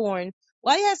 where they're born.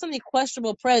 Why do you have so many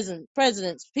questionable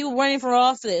presidents? People running for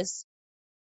office.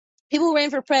 People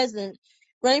running for president,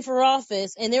 running for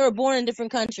office, and they were born in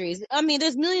different countries. I mean,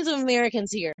 there's millions of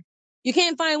Americans here. You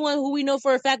can't find one who we know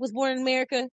for a fact was born in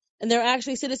America and they're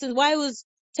actually citizens. Why was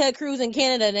Ted Cruz in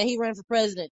Canada and he ran for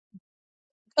president?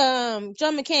 John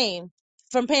McCain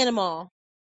from Panama.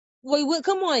 Wait,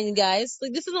 come on, you guys.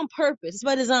 Like, this is on purpose. It's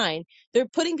by design. They're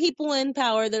putting people in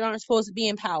power that aren't supposed to be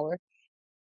in power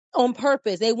on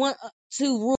purpose. They want to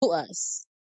rule us.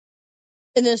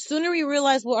 And the sooner we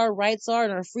realize what our rights are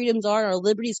and our freedoms are and our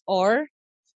liberties are,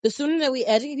 the sooner that we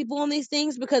educate people on these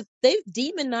things, because they've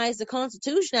demonized the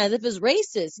Constitution as if it's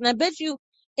racist. And I bet you,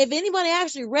 if anybody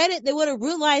actually read it, they would have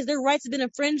realized their rights have been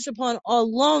infringed upon a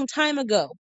long time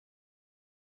ago.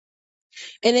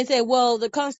 And they say, well, the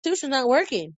Constitution's not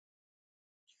working.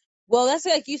 Well, that's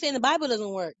like you saying the Bible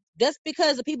doesn't work. Just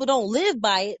because the people don't live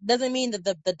by it doesn't mean that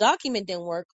the document didn't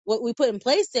work. What we put in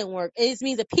place didn't work. It just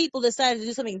means that people decided to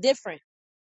do something different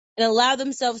and allow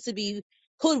themselves to be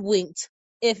hoodwinked,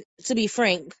 to be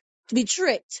frank, to be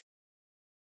tricked,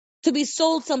 to be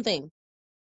sold something,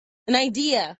 an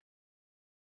idea.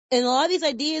 And a lot of these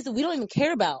ideas that we don't even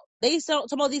care about. They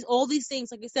talk about all these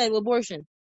things, like I said, with abortion.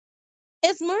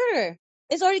 It's murder.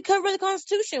 It's already covered by the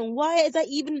Constitution. Why is that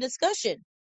even a discussion?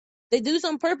 They do this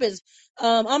on purpose.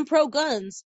 I'm pro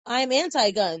guns. I'm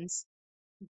anti guns.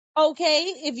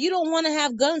 Okay, if you don't want to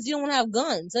have guns, you don't want to have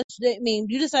guns. I mean,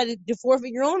 you decided to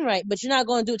forfeit your own right, but you're not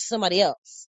going to do it to somebody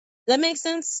else. Does that make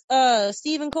sense,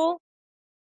 Stephen Cole?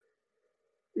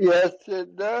 Yes,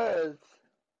 it does.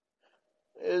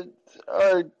 It's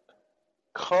our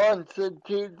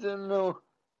constitutional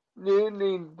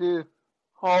duty to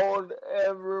hold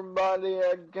everybody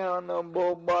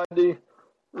accountable by the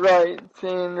right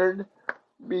standard,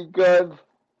 because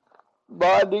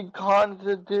by the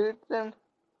Constitution,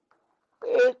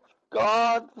 it's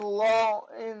God's law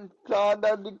inside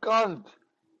of the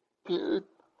Constitution.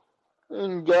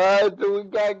 And guys, we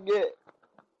gotta get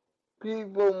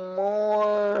people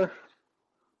more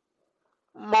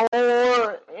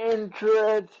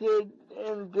interested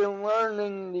into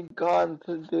learning the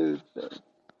Constitution.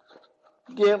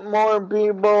 Get more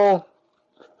people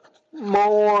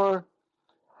more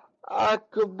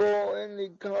occupable in the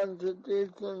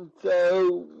Constitution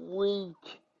so we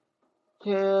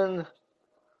can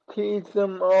teach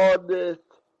them all this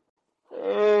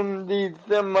in the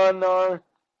seminar.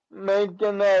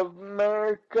 Making of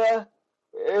America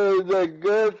is a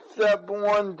good step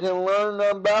one to learn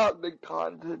about the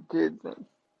Constitution.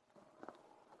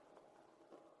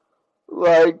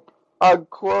 Like, I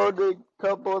quoted a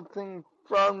couple of things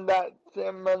from that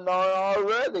seminar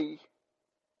already.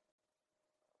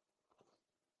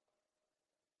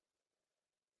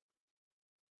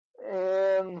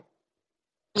 And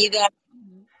You got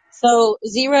so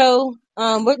Zero.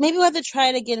 Maybe we'll have to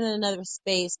try to get in another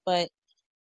space, but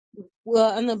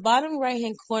well, on the bottom right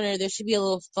hand corner, there should be a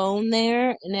little phone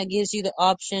there, and that gives you the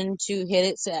option to hit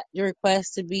it to your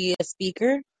request to be a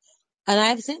speaker. And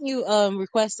I've sent you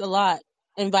requests a lot,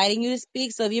 inviting you to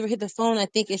speak. So if you ever hit the phone, I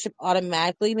think it should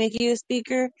automatically make you a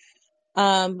speaker.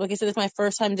 Like I said, it's my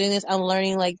first time doing this. I'm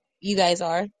learning like you guys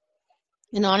are.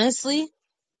 And honestly,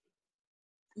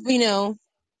 you know,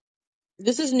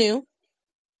 this is new.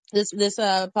 This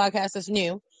podcast is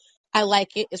new. I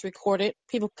like it. It's recorded.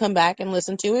 People come back and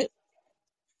listen to it.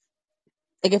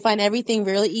 They can find everything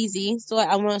really easy. So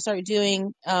I want to start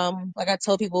doing, like I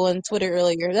told people on Twitter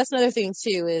earlier. That's another thing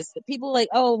too, is that people like,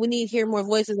 oh, we need to hear more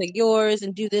voices like yours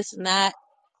and do this and that.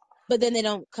 But then they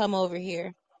don't come over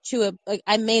here to like,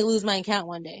 I may lose my account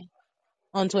one day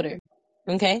on Twitter.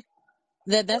 Okay.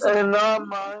 That's a and I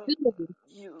might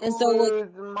and so like,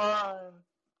 lose mine.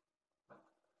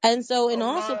 and so, I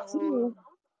might lose.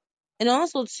 and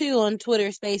also too on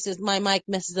Twitter Spaces, my mic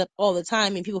messes up all the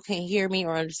time and people can't hear me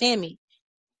or understand me.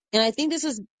 And I think this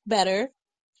is better.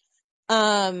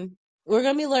 We're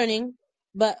gonna be learning,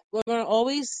 but we're gonna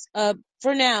always,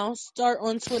 for now, start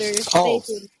on Twitter Oh,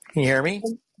 Spaces. can you hear me?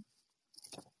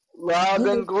 Loud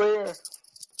and clear.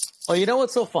 Oh, you know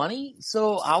what's so funny?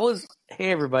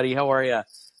 Hey everybody, how are you? Is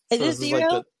So this this is like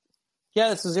Zero?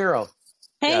 this is Zero.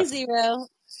 Hey, Yes. Zero. Go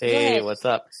Hey, ahead. what's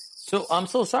up? So I'm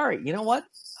so sorry. You know what?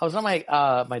 I was on my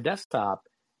my desktop,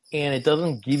 and it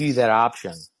doesn't give you that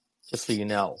option. Just so you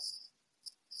know.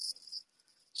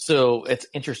 So it's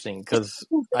interesting because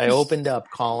I opened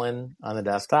up Callin on the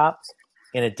desktop,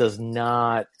 and it does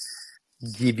not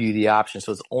give you the option.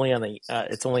 So it's only on an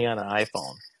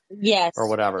iPhone or Yes.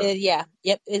 whatever. Yeah.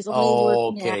 Yep. It's only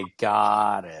working now. Okay,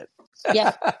 got it.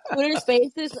 Yeah. Twitter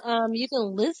Spaces. You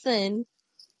can listen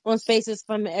on Spaces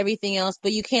from everything else,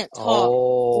 but you can't talk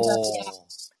without the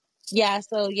app.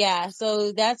 Oh,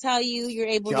 So that's how you're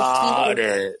able to see got it.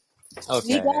 it.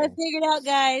 You got it Okay. figured out,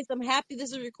 guys. I'm happy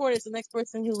this is recorded, so the next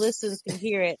person who listens can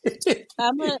hear it.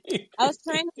 I was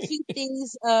trying to keep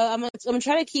these. I'm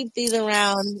trying to keep these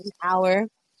around an hour.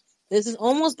 This has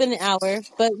almost been an hour,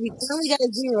 but we currently got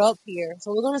a zero up here,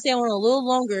 so we're gonna stay on a little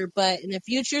longer. But in the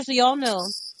future, so y'all know,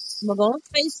 I'm gonna go on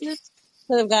Spaces.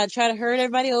 So I've got to try to herd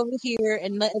everybody over here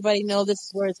and let everybody know this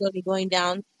is where it's gonna be going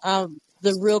down.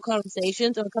 The real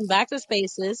conversations. I'm gonna come back to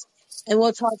Spaces, and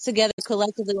we'll talk together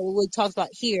collectively what we talked about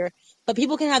here. But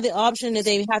people can have the option if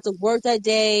they have to work that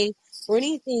day or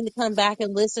anything to come back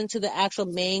and listen to the actual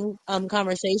main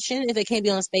conversation if they can't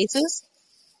be on Spaces.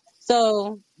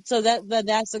 So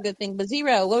that's a good thing. But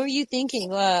Zero, what were you thinking?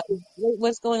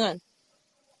 What's going on?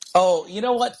 Oh, you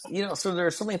know what? So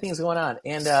there's so many things going on.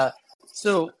 And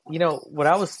what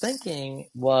I was thinking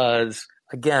was,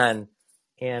 again,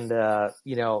 and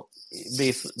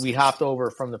basically we hopped over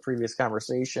from the previous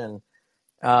conversation.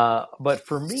 But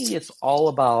for me, it's all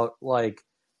about like,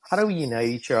 how do we unite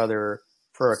each other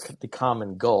for the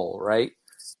common goal, right?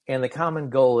 And the common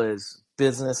goal is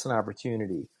business and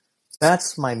opportunity.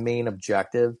 That's my main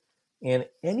objective. And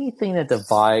anything that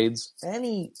divides,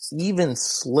 any even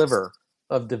sliver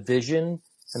of division,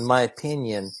 in my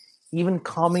opinion, even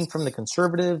coming from the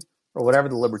conservative or whatever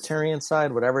the libertarian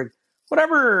side, whatever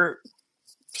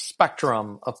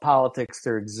spectrum of politics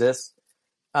there exists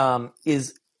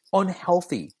is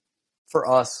unhealthy for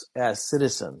us as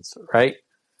citizens, right?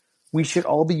 We should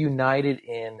all be united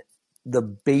in the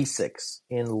basics,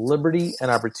 in liberty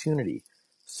and opportunity.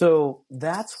 So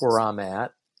that's where I'm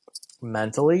at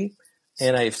mentally,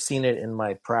 and I've seen it in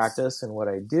my practice and what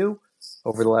I do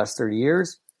over the last 30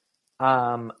 years.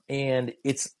 And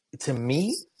it's, to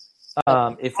me,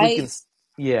 if we I can,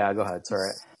 yeah, go ahead.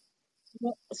 Sorry.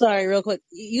 sorry, real quick.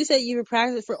 You said you were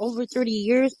practicing for over 30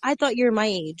 years. I thought you were my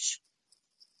age.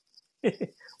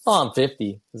 Well, I'm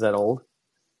 50. Is that old?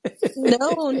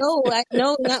 No, no,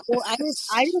 not well. I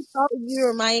just thought you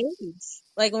were my age.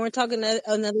 Like when we're talking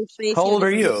another space, How old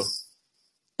are different. you?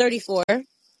 34.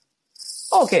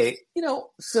 Okay,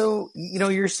 so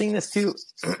you're seeing this too.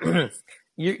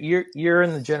 You're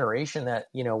in the generation that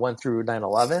went through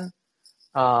 9/11,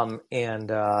 and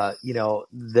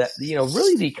that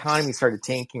really the economy started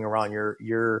tanking around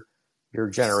your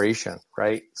generation,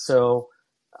 right? So,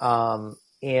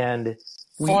 and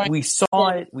we saw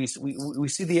it. We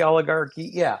see the oligarchy.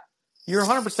 Yeah, you're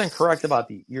 100% correct about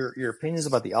your opinions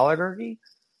about the oligarchy.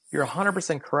 You're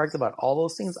 100% correct about all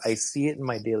those things. I see it in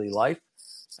my daily life.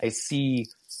 I see,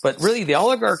 but really the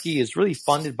oligarchy is really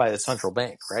funded by the central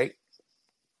bank, right?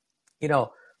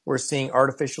 We're seeing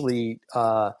artificially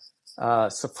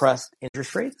suppressed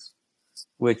interest rates,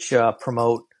 which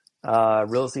promote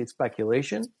real estate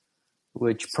speculation,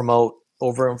 which promote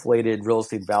overinflated real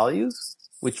estate values,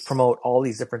 which promote all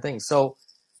these different things. So,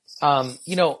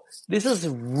 this is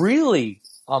really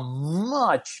a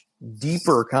much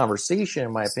deeper conversation,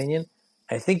 in my opinion.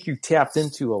 I think you tapped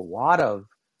into a lot of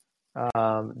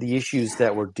the issues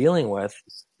that we're dealing with.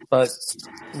 But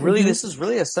really, this is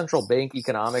really a central bank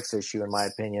economics issue, in my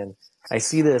opinion. I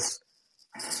see this,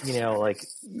 like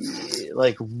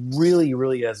really,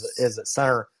 really as a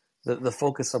center, the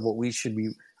focus of what we should be,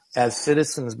 as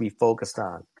citizens, be focused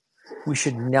on. We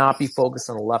should not be focused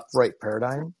on a left-right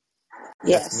paradigm. That's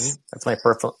Yes. me.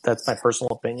 That's my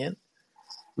personal opinion.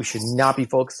 We should not be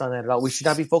focused on that at all. We should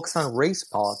not be focused on race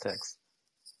politics.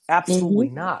 Absolutely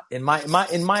not. In my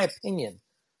opinion.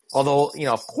 Although,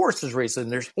 of course there's racism.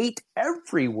 There's hate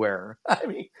everywhere. I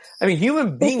mean,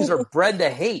 human beings are bred to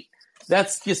hate.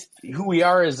 That's just who we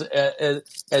are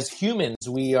as humans.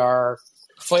 We are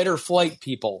fight or flight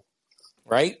people,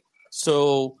 right?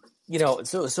 So,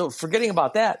 so forgetting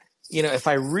about that, if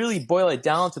I really boil it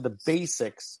down to the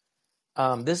basics,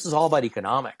 this is all about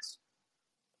economics.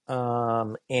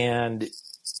 And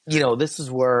this is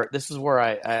where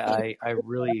I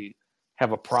really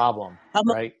have a problem,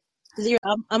 right? Zero,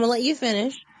 I'm gonna let you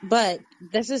finish, but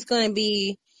this is gonna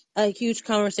be a huge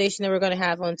conversation that we're gonna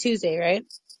have on Tuesday, right? Yeah.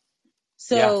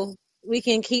 So we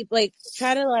can keep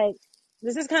try to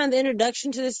this is kind of the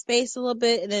introduction to this space a little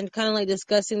bit, and then kind of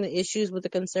discussing the issues with the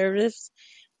conservatives.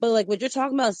 But what you're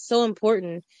talking about is so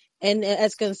important, and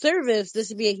as conservatives, this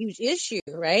would be a huge issue,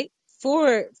 right?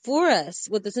 For us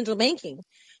with the central banking.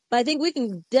 But I think we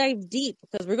can dive deep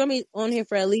because we're gonna be on here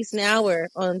for at least an hour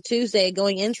on Tuesday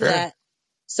going into Sure. that.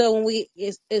 So when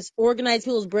it's organize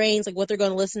people's brains, what they're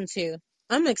going to listen to.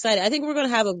 I'm excited. I think we're going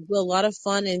to have a lot of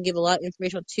fun and give a lot of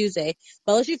information on Tuesday.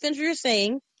 But I'll let you finish what you're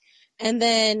saying. And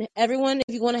then everyone,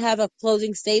 if you want to have a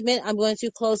closing statement, I'm going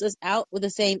to close us out with the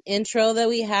same intro that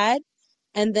we had.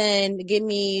 And then give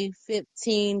me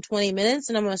 15, 20 minutes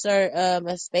and I'm going to start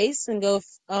a space and go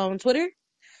on Twitter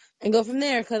and go from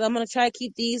there. Cause I'm going to try to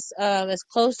keep these as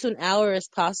close to an hour as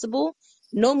possible.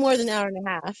 No more than an hour and a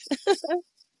half.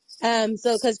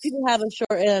 So because people have a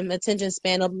short attention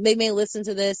span, they may listen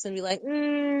to this and be like,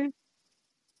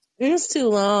 it's too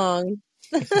long,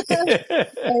 and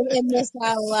miss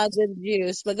out a lot of good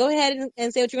juice. But go ahead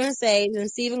and say what you're going to say. Then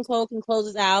Stephen Cole can close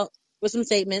us out with some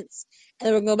statements, and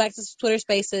then we're going to go back to Twitter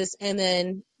Spaces and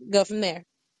then go from there.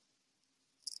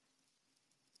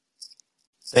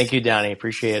 Thank you, Donnie.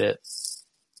 Appreciate it.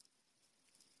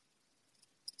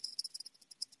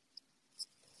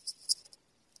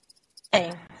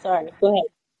 Hey, sorry. Go ahead.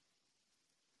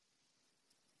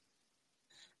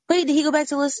 Wait, did he go back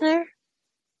to listener?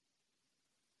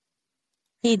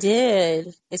 He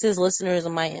did. It says listeners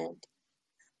on my end.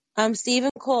 Stephen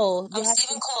Cole. Closing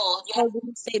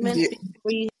statements before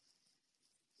we.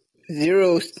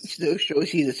 Zero still shows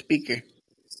he's a speaker.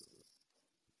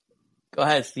 Go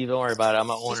ahead, Steve. Don't worry about it. I'm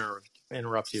not want to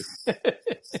interrupt you.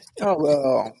 Oh,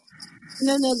 well.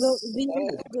 No,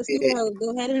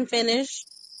 go ahead and finish.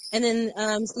 And then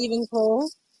Stephen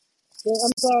Cole.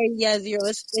 I'm sorry, yeah, Zero.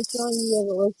 It's showing you as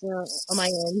a listener on my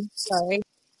end. Sorry.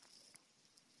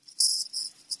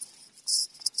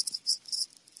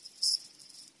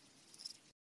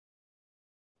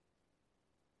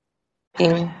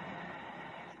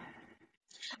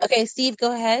 Okay, Steve,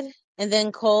 go ahead, and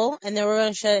then Cole, and then we're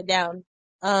gonna shut it down.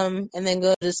 And then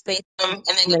go to space and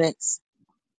then minutes.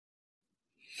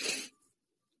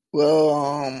 Well,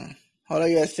 all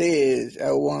I gotta say is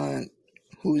I want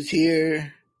who's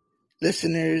here,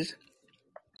 listeners,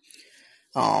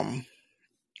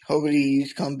 hopefully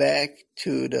you come back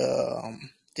to the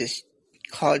this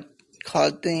called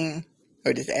thing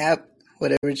or this app,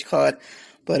 whatever it's called.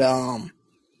 But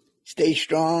stay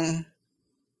strong,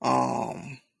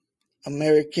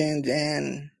 Americans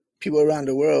and people around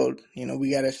the world. You know, we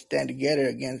gotta stand together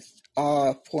against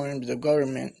all forms of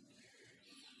government.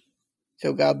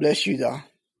 So God bless you, though.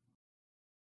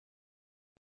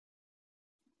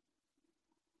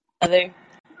 Other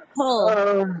Cole,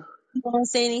 Um, you want to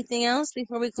say anything else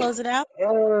before we close it out?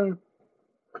 and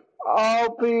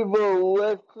all people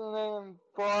listening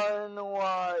far and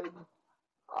wide,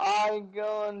 I'm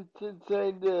going to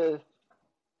say this.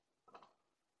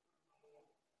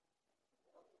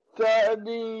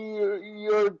 Study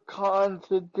your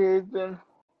Constitution.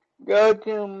 Go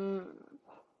to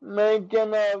Make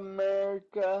in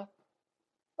America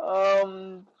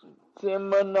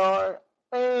seminar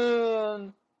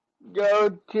and go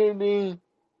to the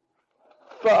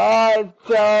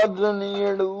 5,000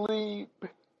 Year Leap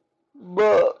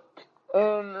book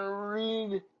and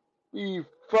read the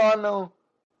Fundamentals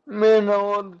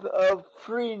of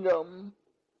Freedom,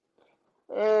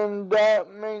 and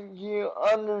that makes you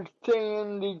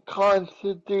understand the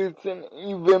Constitution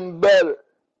even better.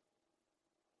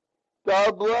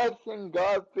 God bless and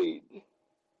Godspeed.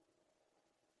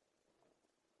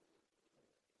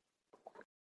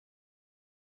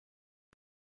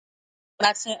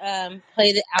 About to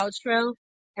play the outro,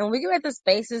 and we get at the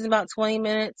spaces in about 20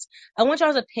 minutes. I want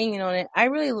y'all's opinion on it. I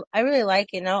really like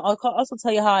it, and I'll also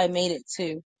tell you how I made it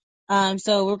too.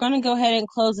 So we're gonna go ahead and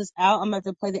close this out. I'm about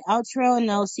to play the outro,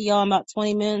 and I'll see y'all in about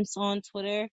 20 minutes on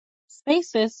Twitter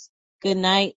Spaces. Good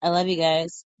night. I love you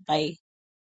guys. Bye.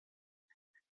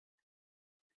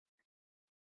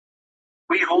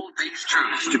 We hold these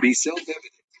truths to be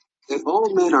self-evident, that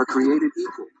all men are created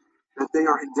equal, that they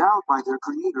are endowed by their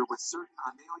Creator with certain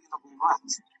unalienable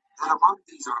rights, that among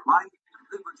these are life,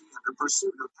 liberty, and the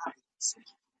pursuit of happiness.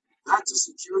 That to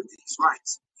secure these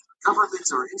rights,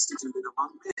 governments are instituted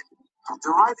among men,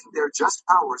 deriving their just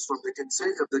powers from the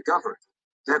consent of the governed.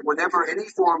 That whenever any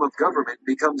form of government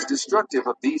becomes destructive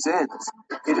of these ends,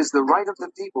 it is the right of the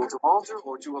people to alter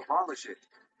or to abolish it,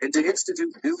 and to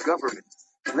institute new government,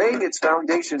 laying its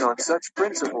foundation on such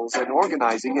principles and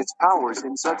organizing its powers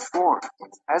in such form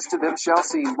as to them shall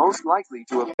seem most likely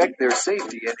to affect their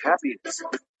safety and happiness.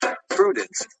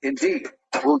 Prudence, indeed,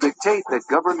 will dictate that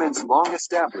governments long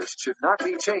established should not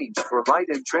be changed for light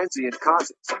and transient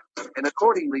causes, and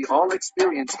accordingly all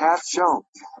experience hath shown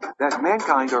that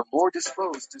mankind are more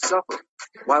disposed to suffer,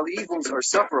 while evils are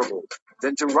sufferable,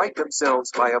 than to right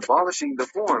themselves by abolishing the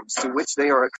forms to which they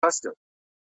are accustomed.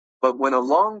 But when a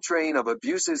long train of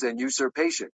abuses and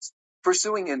usurpations,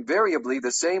 pursuing invariably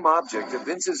the same object,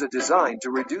 evinces a design to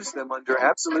reduce them under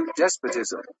absolute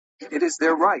despotism, it is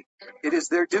their right, it is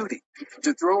their duty,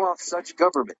 to throw off such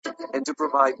government, and to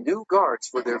provide new guards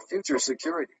for their future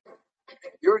security.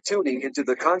 You're tuning into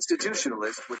the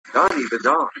Constitutionalist with Donnie the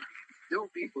Don.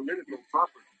 Don't be political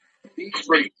property. Be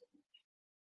free.